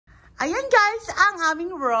Ayan guys, ang aming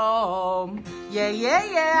room. Yeah, yeah,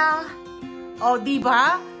 yeah. O,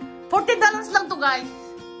 diba? $14 lang to guys.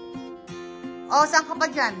 O, saan ka pa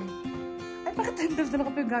dyan? Ay, bakit $10 na ka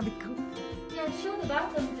pa yung gamit ko? Yeah, show the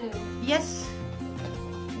bathroom too. Yes.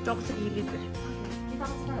 Ito ako sa gilid. Dito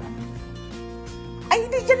ako sa Ay,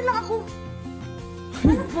 hindi. Dyan lang ako.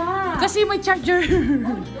 Ano ba? Kasi may charger.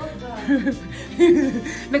 Oh, God.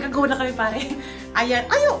 Nagkagawa na kami pare. Ayan.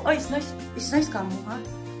 Ayo. Oh, it's nice. It's nice ka mo, ha?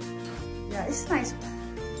 Yeah, it's nice.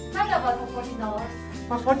 Kaya ba for $14?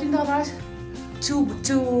 For $14,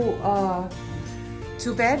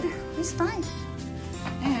 two bed. It's nice.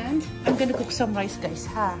 And I'm gonna cook some rice, guys,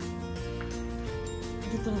 ha?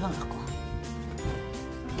 Dito lang ako.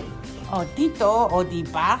 Oh, dito. Oh,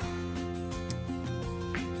 diba?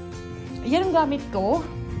 Yan ang gamit ko.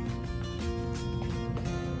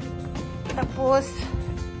 Tapos,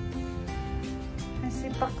 si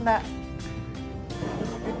bakla.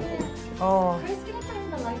 Oh. Chris, can I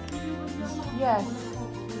turn the light? Yes.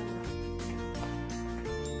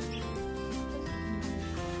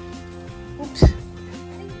 Oops.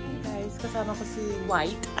 Guys, kasama ko si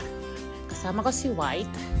White. Kasama ko si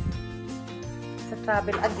White. Sa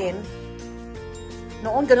travel again.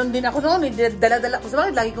 Noon, ganun din ako noon. Dala-dala ko.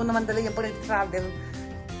 Sabagay, lagi ko naman dala yung pag travel.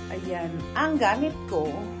 Ayan. Ang gamit ko.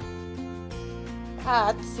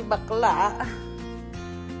 At si bakla.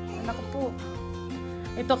 Anak ko po.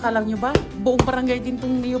 Ito, kalang nyo ba? Buong barangay din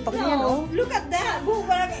itong niyupak niyan, oh. Look at that! Buong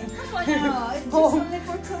barangay. Come on now. It's just only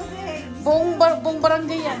for 2 days. Buong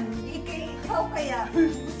barangay yan. Ikaw kaya.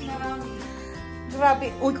 Mas marami.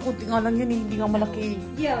 Grabe. Uy, kunti nga lang yun eh. Hindi nga malaki.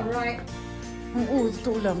 Yeah, right. Oo,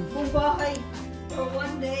 ito lang. Buong bahay for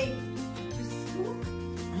 1 day. Just cool.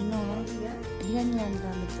 I know. Yan yan.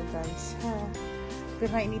 Gamit ko, guys. Ha?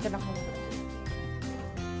 Pero nainitan ako.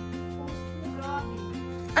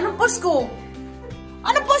 Anong post ko?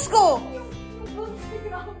 Anong post ko?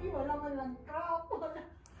 Wala man lang crap.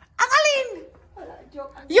 Ang alin? Wala,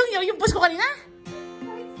 joke. Yung post ko kanina?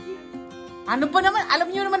 Ano pa naman? Alam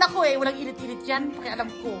niyo naman ako eh. Walang ilit-ilit yan. Pakialam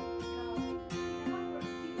ko.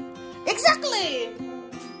 Exactly!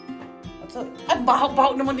 So, ang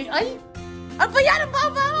baho-baho naman din. Ay! Ano ba yan? Ang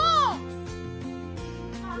baho-baho!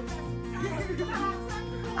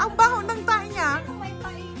 Ang baho ng tayo niya.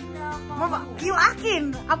 Yung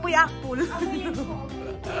akin, apoy apple.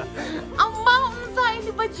 Ang baho ng tayo,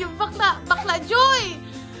 di ba, Jim? Bakla Joy!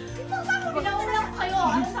 Ginawa lang kayo.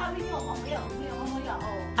 Ano sabi niyo? Mamaya.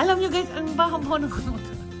 Alam niyo guys, ang baho-baho ng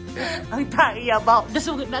ang tayo, baho.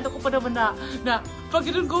 Nasugat na ako pa naman na pag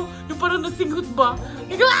ganun ko, yung parang nasingot ba?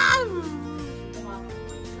 Ikaw!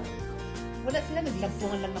 Wala sila,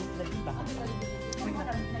 naglampungan lang ng ba?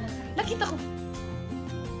 Nakita ko.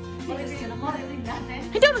 Marinig natin?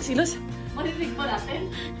 Hindi ako nagsilos. Marinig ba natin?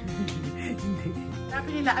 Hindi. Sabi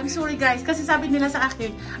nila, I'm sorry guys, kasi sabi nila sa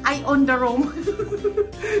akin, I own the room.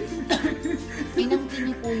 Pinangkin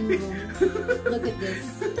niyo po yung room. Look at this.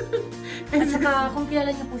 At saka, kung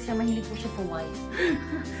kilala niyo po siya, mahilig po siya sa white.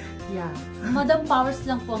 Yeah. Madam Powers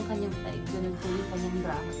lang po ang kanyang type. Ganun po yung kanyang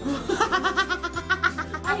drama sa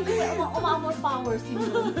ay, hindi. Umamor Powers yung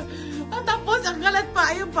room. At tapos, ang galat pa,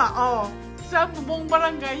 ayun pa, oh. Sa buong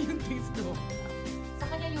barangay yung taste ko. Sa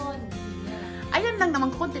kanya yun. Yeah. Ayan lang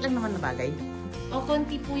naman, konti lang naman na bagay. O,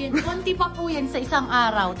 konti po yan. Konti pa po yan sa isang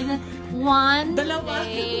araw. Tingnan, one Dalawa.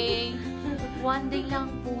 day. One day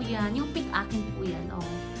lang po yan. Yung pick akin po yan, oh.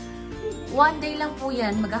 One day lang po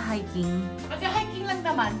yan, mag-hiking. Mag-hiking lang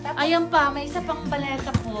naman. Tapos, Ayan pa, may isa pang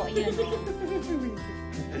baleta po. Ayan.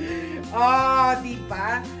 oh, di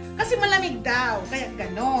ba? Kasi malamig daw, kaya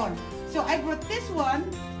ganon. So, I brought this one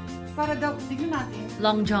para daw, tignan natin.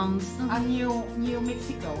 Long johns. Ang New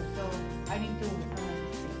Mexico. So, I need to,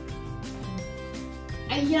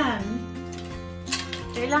 ayan.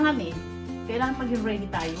 Kailangan maging ready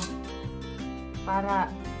tayo.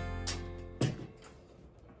 Para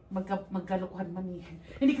magkalukuhan man eh.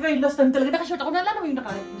 Hindi ko kayo last time talaga. Nakashort ako. Nalala mo yung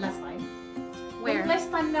last time? Where? Yung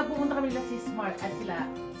last time na pumunta kami nila si Smart at sila,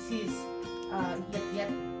 sis,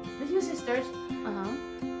 Yet. With your sisters. Alam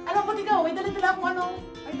mo, ikaw, may dala-dala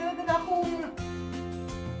akong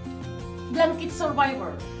blanket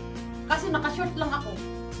survivor. Kasi nakashort lang ako.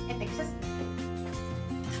 Texas.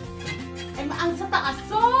 Ay, ang sa taas,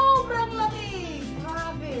 sobrang lamig.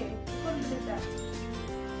 Grabe. Consider that.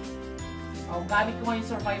 Oh, gamit ko ngayon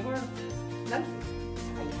survivor. Lang.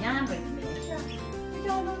 Ayan, ready na yan siya. Ito,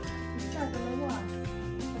 ano? Siya, dalawa.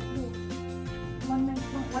 Tatlo. One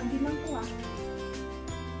din lang po,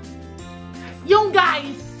 Yung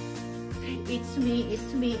guys! It's me.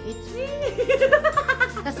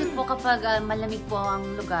 Kasi po kapag malamig po ang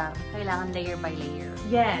lugar, kailangan layer by layer.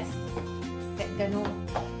 Yes. Ganun.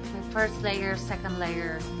 May First layer, second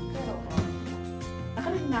layer. Pero,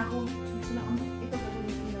 nakalig na ako. Ito ba ito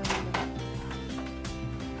yung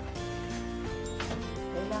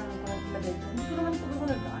kailangan ko lagay ito. Hindi ko naman ito ko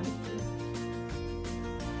nag-aanit.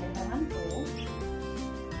 Kailangan ko.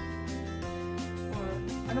 Or,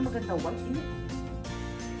 ano maganda? White in it?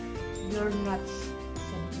 Your nuts.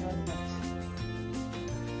 Your nuts.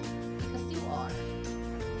 Because you are.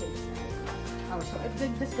 Oh, so I'm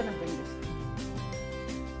just gonna bring this.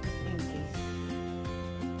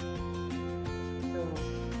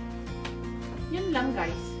 Yun lang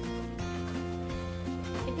guys.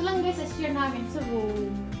 Ito lang guys as share namin sa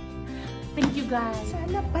room. Thank you guys. Sa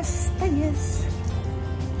labas tayas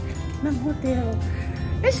ng hotel.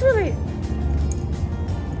 It's really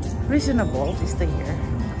reasonable to stay here.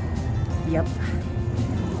 Yep.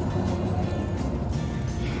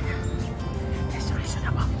 It's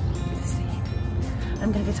reasonable to stay here.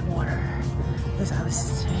 I'm gonna get some water because I was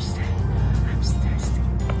thirsty. I'm thirsty.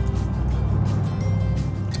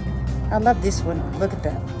 I love this one. Look at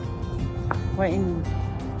that. We're in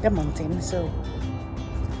the mountain, so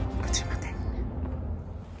what's your mountain?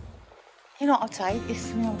 You know, outside it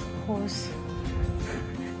smells horse.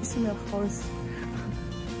 It smells horse.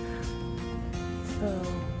 So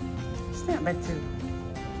it's not bad to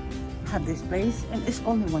have this place, and it's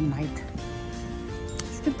only one night.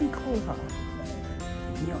 It's gonna be cool, huh?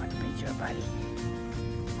 Your adventure, buddy.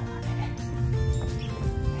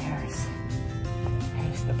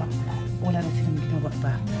 Wala na silang ginawa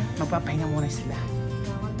pa. Magpapahinga muna sila.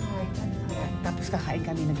 Tapos kakain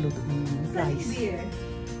kami nagluto ng rice.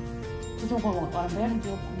 Gusto mo ba mag-order?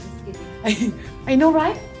 I know,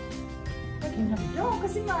 right? No,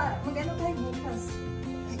 kasi mag-ano tayo bukas.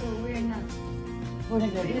 So, we're not. We're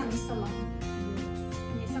not ready? Isa lang.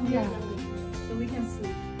 Isang beer lang. So, we can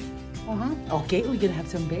sleep. Okay, we're gonna have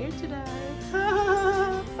some beer today.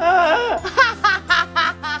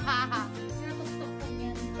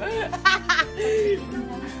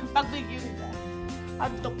 Pagbigyan nila.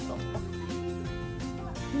 Ang tok-tok.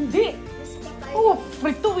 Hindi. Oh,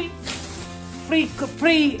 free to eat. Free,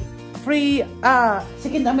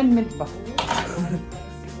 Second Amendment ba?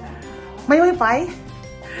 May wifi?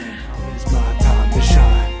 It's my time to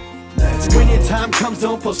shine. When your time comes,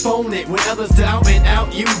 don't postpone it. When others down and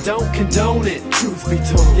out, you don't condone it. Truth be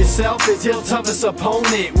told, yourself is your toughest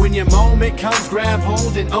opponent. When your moment comes, grab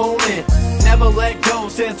hold and own it. Never let go,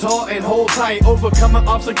 stand tall and hold tight. Overcoming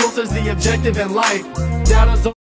obstacles is the objective in life. Doubters